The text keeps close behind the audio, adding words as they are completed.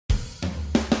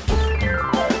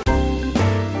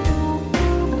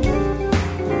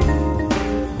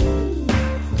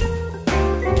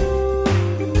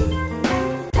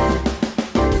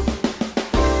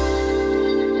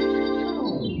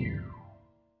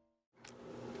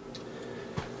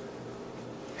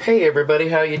Hey everybody,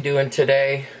 how you doing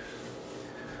today?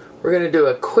 We're gonna do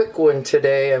a quick one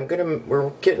today. We're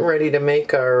getting ready to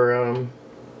make our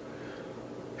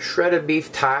shredded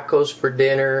beef tacos for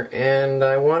dinner, and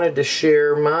I wanted to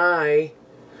share my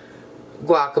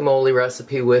guacamole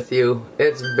recipe with you.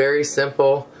 It's very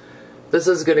simple. This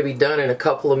is going to be done in a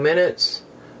couple of minutes.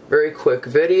 Very quick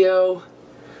video.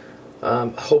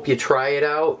 Hope you try it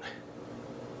out.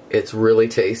 It's really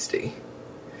tasty.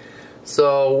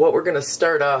 So what we're going to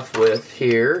start off with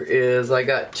here is I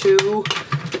got 2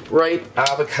 ripe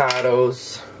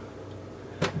avocados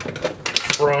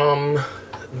from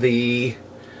the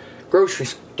grocery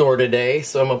store today,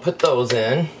 so I'm going to put those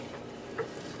in.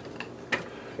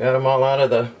 Got them all out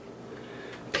of the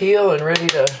peel and ready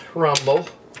to rumble.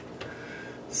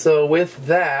 So with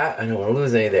that, I don't want to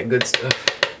lose any of that good stuff.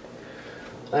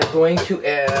 I'm going to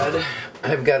add,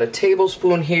 I've got a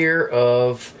tablespoon here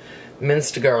of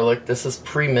minced garlic. This is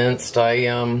pre-minced. I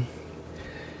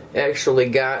actually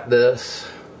got this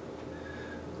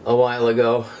a while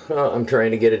ago. Oh, I'm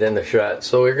trying to get it in the shot,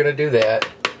 so we're going to do that.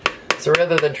 So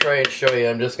rather than try and show you,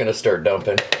 I'm just going to start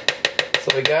dumping.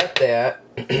 So we got that.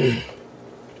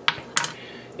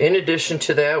 In addition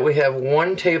to that, we have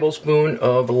 1 tablespoon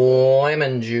of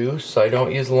lemon juice. I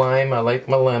don't use lime, I like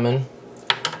my lemon.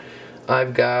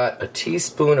 I've got a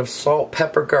teaspoon of salt,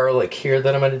 pepper, garlic here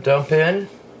that I'm going to dump in.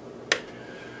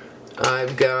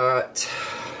 I've got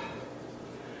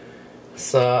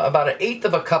about 1/8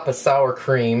 of a cup of sour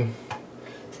cream.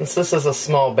 Since this is a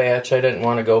small batch, I didn't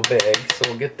want to go big, so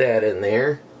we'll get that in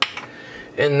there.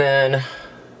 And then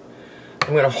I'm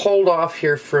going to hold off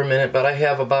here for a minute, but I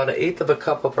have about 1/8 of a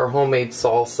cup of our homemade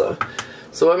salsa.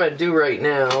 So what I'm going to do right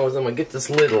now is I'm going to get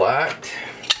this lid locked.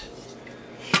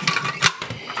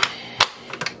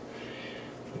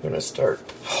 I'm going to start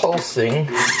pulsing.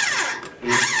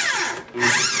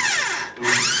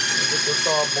 Get this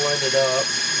all blended up.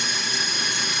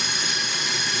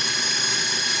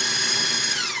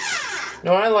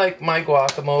 Now I like my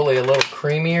guacamole a little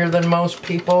creamier than most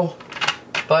people,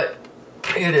 but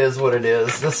it is what it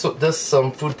is. This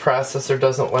food processor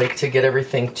doesn't like to get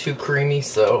everything too creamy,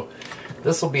 so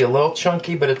this will be a little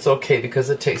chunky, but it's okay because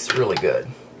it tastes really good.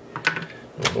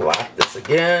 Lock this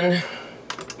again.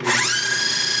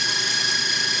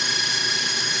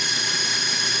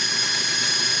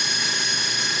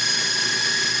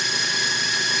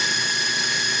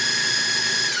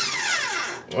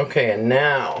 Okay, and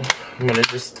now I'm gonna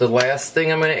the last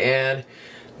thing I'm gonna add.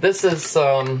 This is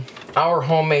our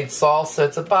homemade salsa.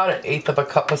 It's about 1/8 of a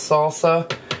cup of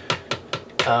salsa.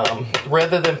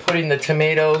 Rather than putting the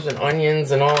tomatoes and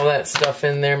onions and all of that stuff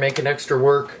in there, making extra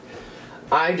work,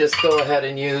 I just go ahead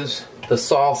and use the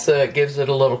salsa. It gives it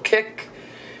a little kick.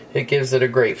 It gives it a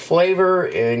great flavor,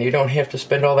 and you don't have to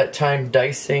spend all that time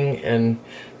dicing and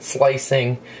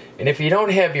slicing. And if you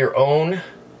don't have your own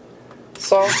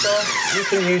salsa, you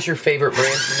can use your favorite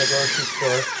brand from the grocery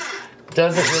store.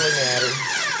 Doesn't really matter.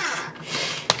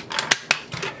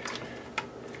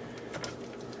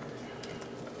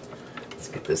 Let's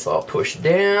get this all pushed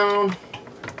down.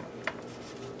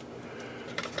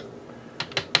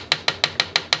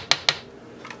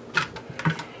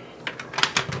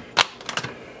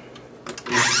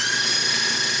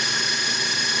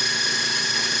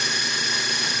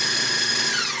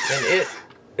 And it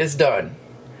is done.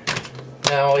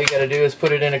 Now all you gotta do is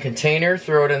put it in a container,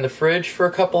 throw it in the fridge for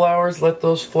a couple hours, let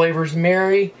those flavors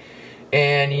marry,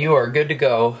 and you are good to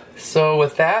go. So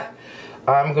with that,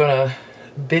 I'm gonna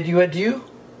bid you adieu.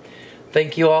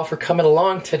 Thank you all for coming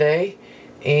along today,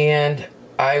 and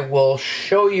I will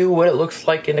show you what it looks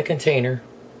like in a container.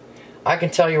 I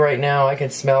can tell you right now, I can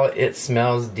smell it. It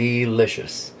smells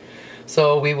delicious.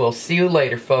 So we will see you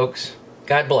later, folks.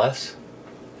 God bless.